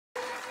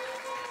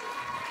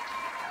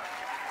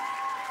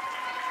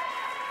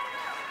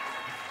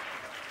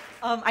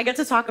I get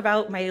to talk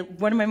about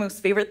one of my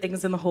most favorite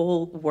things in the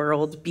whole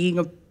world, being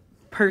a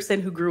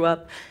person who grew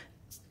up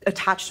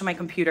attached to my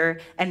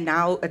computer and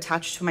now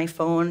attached to my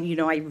phone. You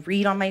know, I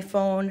read on my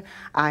phone,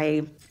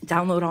 I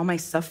download all my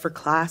stuff for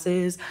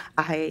classes.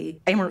 I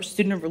am a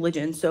student of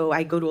religion, so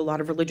I go to a lot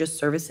of religious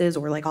services,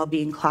 or like I'll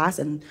be in class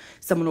and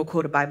someone will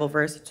quote a Bible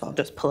verse, so I'll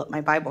just pull up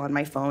my Bible on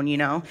my phone, you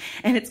know?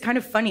 And it's kind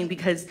of funny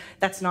because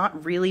that's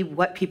not really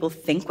what people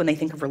think when they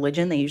think of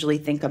religion. They usually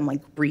think I'm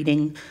like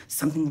reading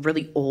something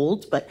really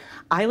old, but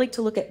I like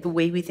to look at the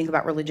way we think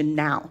about religion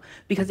now,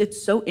 because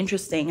it's so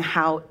interesting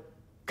how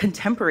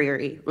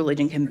contemporary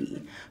religion can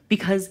be,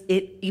 because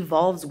it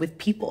evolves with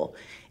people.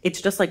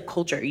 It's just like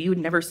culture. You would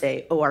never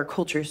say, oh, our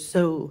culture is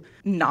so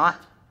not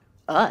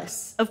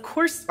us. Of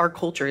course our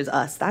culture is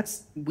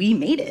us. We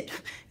made it,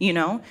 you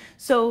know?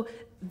 So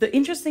the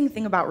interesting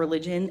thing about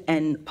religion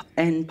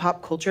and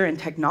pop culture and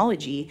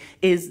technology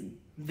is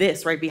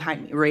this right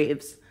behind me,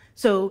 raves.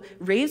 So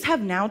raves have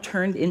now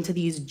turned into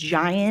these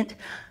giant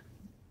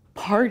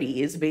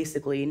parties,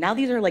 basically. Now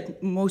these are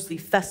like mostly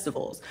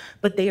festivals,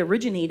 but they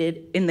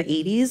originated in the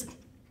 80s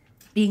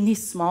being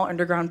these small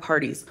underground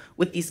parties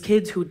with these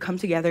kids who would come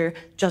together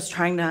just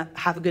trying to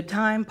have a good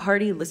time,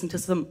 party, listen to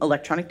some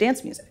electronic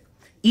dance music,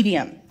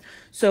 EDM.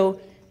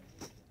 So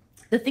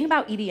the thing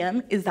about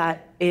EDM is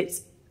that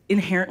it's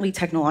inherently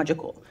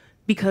technological,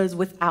 because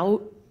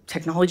without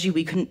technology,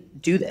 we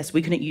couldn't do this.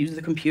 We couldn't use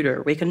the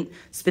computer. We couldn't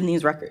spin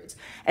these records.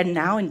 And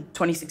now in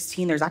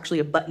 2016, there's actually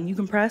a button you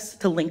can press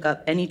to link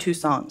up any two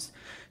songs.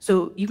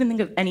 So you can think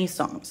of any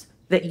songs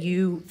that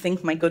you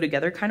think might go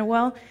together kind of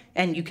well,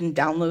 and you can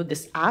download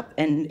this app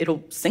and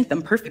it'll sync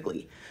them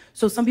perfectly.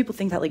 So some people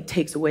think that like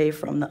takes away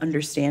from the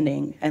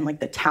understanding and like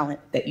the talent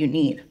that you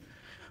need.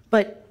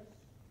 But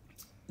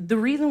the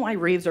reason why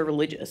raves are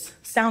religious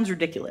sounds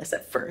ridiculous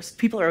at first.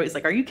 People are always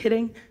like, are you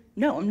kidding?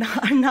 No,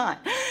 I'm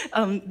not.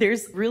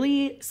 There's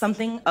really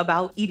something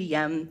about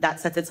EDM that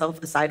sets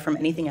itself aside from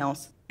anything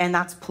else, and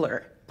that's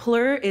PLUR.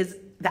 PLUR is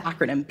the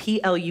acronym,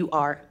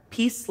 P-L-U-R,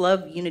 Peace,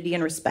 Love, Unity,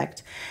 and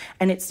Respect.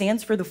 And it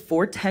stands for the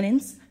 4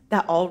 tenets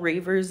that all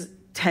ravers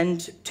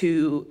tend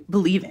to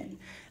believe in.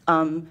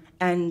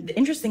 And the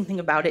interesting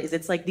thing about it is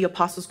it's like the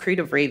Apostles' Creed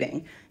of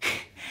raving.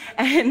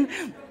 And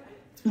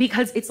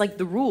because it's like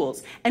the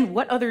rules. And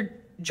what other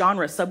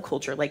genre,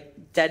 subculture, like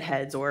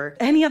Deadheads or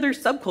any other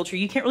subculture,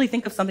 you can't really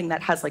think of something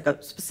that has like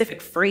a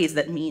specific phrase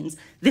that means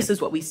this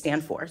is what we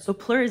stand for. So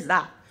PLUR is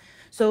that.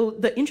 So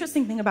the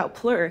interesting thing about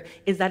PLUR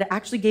is that it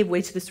actually gave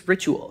way to this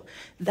ritual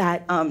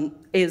that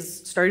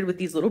is started with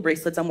these little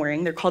bracelets I'm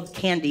wearing. They're called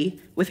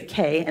Candy, with a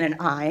K and an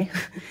I.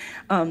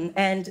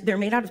 And they're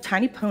made out of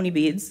tiny pony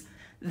beads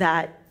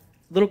that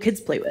little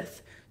kids play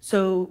with.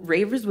 So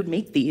ravers would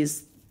make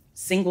these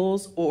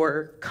singles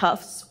or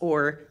cuffs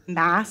or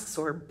masks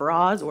or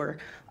bras or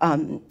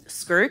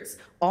skirts,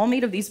 all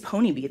made of these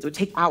pony beads. It would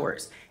take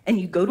hours. And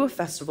you go to a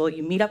festival,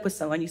 you meet up with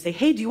someone, you say,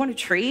 hey, do you want to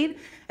trade?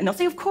 And they'll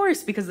say, of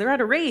course, because they're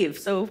at a rave,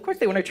 so of course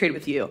they want to trade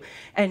with you.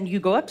 And you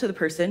go up to the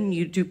person,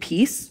 you do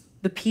peace,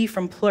 the P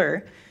from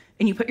PLUR,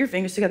 and you put your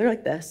fingers together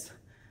like this.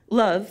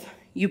 Love,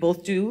 you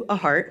both do a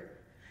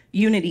heart,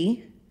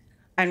 unity,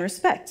 and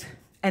respect.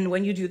 And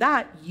when you do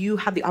that, you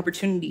have the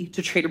opportunity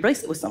to trade a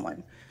bracelet with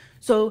someone.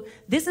 So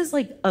this is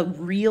like a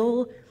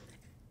real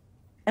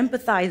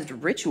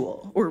empathized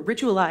ritual or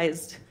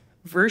ritualized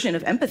version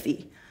of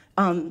empathy,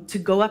 to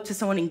go up to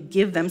someone and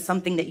give them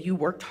something that you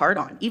worked hard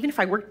on. Even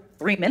if I worked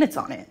 3 minutes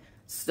on it,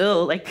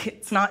 still, like,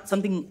 it's not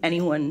something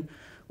anyone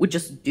would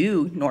just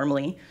do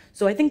normally.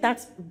 So I think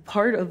that's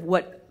part of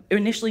what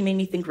initially made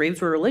me think raves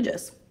were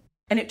religious.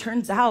 And it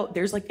turns out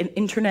there's like an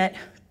internet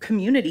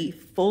community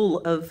full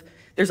of,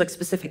 there's like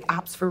specific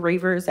apps for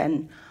ravers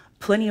and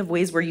plenty of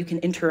ways where you can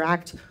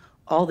interact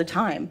all the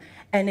time.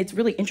 And it's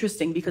really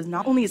interesting because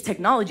not only is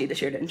technology the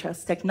shared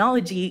interest,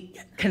 technology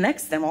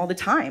connects them all the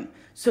time.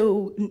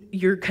 So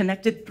you're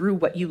connected through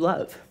what you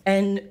love.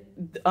 And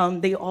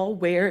they all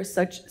wear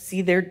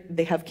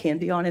they have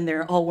candy on and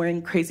they're all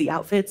wearing crazy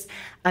outfits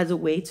as a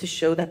way to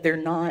show that they're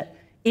not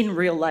in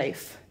real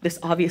life. This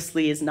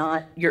obviously is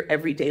not your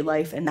everyday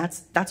life, and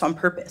that's on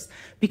purpose,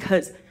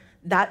 because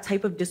that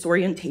type of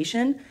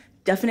disorientation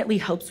definitely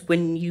helps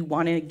when you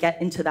want to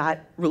get into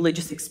that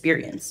religious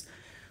experience.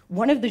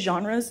 One of the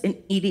genres in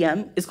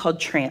EDM is called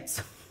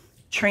trance.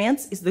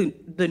 Trance is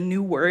the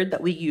new word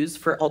that we use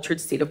for altered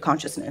state of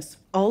consciousness.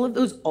 All of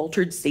those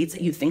altered states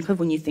that you think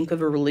of when you think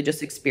of a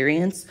religious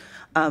experience,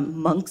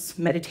 monks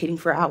meditating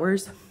for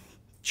hours,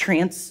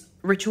 trance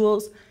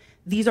rituals,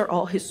 these are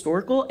all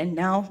historical, and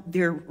now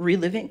they're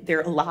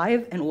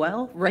alive and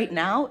well right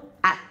now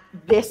at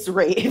this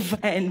rave.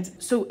 And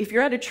so if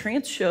you're at a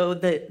trance show,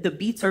 the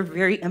beats are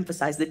very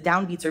emphasized, the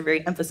downbeats are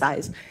very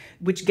emphasized,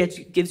 which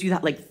gives you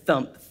that like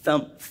thump,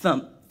 thump,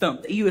 thump,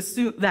 thump that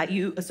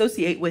you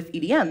associate with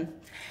EDM.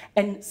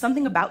 And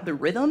something about the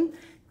rhythm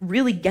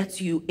really gets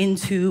you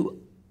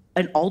into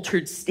an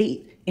altered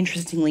state,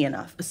 interestingly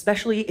enough,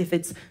 especially if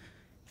it's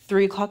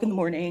 3 o'clock in the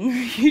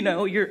morning, you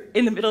know, you're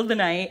in the middle of the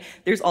night,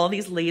 there's all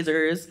these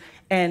lasers.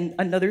 And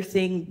another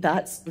thing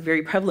that's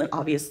very prevalent,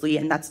 obviously,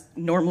 and that's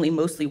normally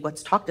mostly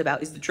what's talked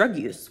about, is the drug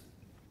use.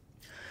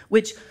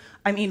 which,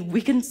 I mean,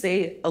 we can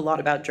say a lot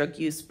about drug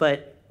use,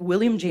 but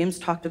William James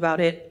talked about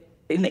it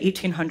in the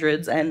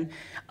 1800s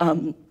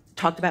and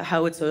talked about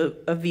how it's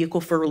a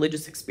vehicle for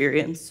religious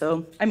experience.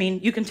 So, I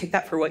mean, you can take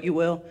that for what you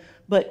will,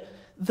 but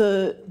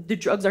the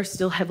drugs are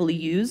still heavily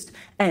used,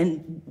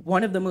 and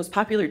one of the most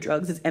popular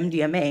drugs is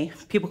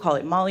MDMA. People call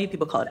it Molly,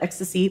 people call it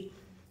ecstasy,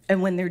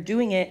 and when they're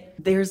doing it,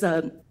 there's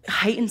a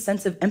heightened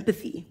sense of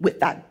empathy with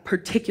that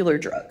particular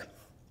drug,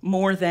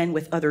 more than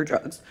with other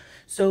drugs.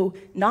 So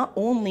not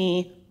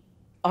only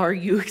are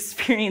you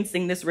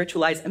experiencing this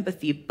ritualized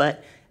empathy,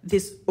 but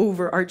this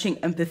overarching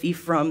empathy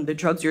from the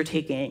drugs you're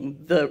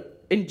taking, the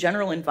in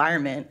general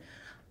environment.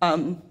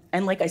 And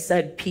like I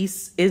said,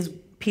 peace,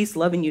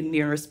 love, and unity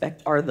and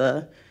respect are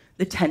the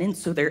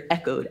tenets, so they're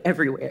echoed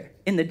everywhere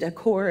in the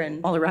decor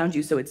and all around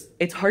you, so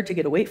it's hard to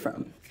get away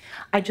from.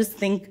 I just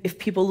think if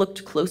people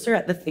looked closer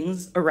at the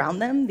things around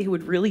them, they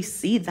would really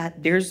see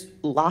that there's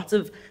lots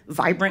of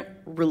vibrant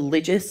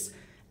religious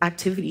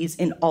activities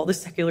in all the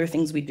secular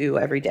things we do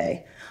every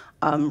day,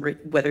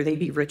 whether they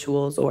be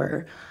rituals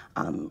or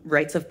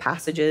rites of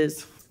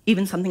passages.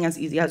 Even something as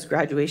easy as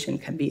graduation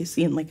can be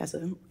seen like as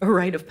a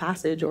rite of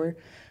passage or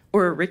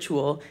a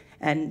ritual,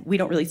 and we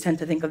don't really tend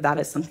to think of that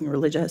as something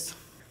religious.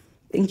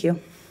 Thank you.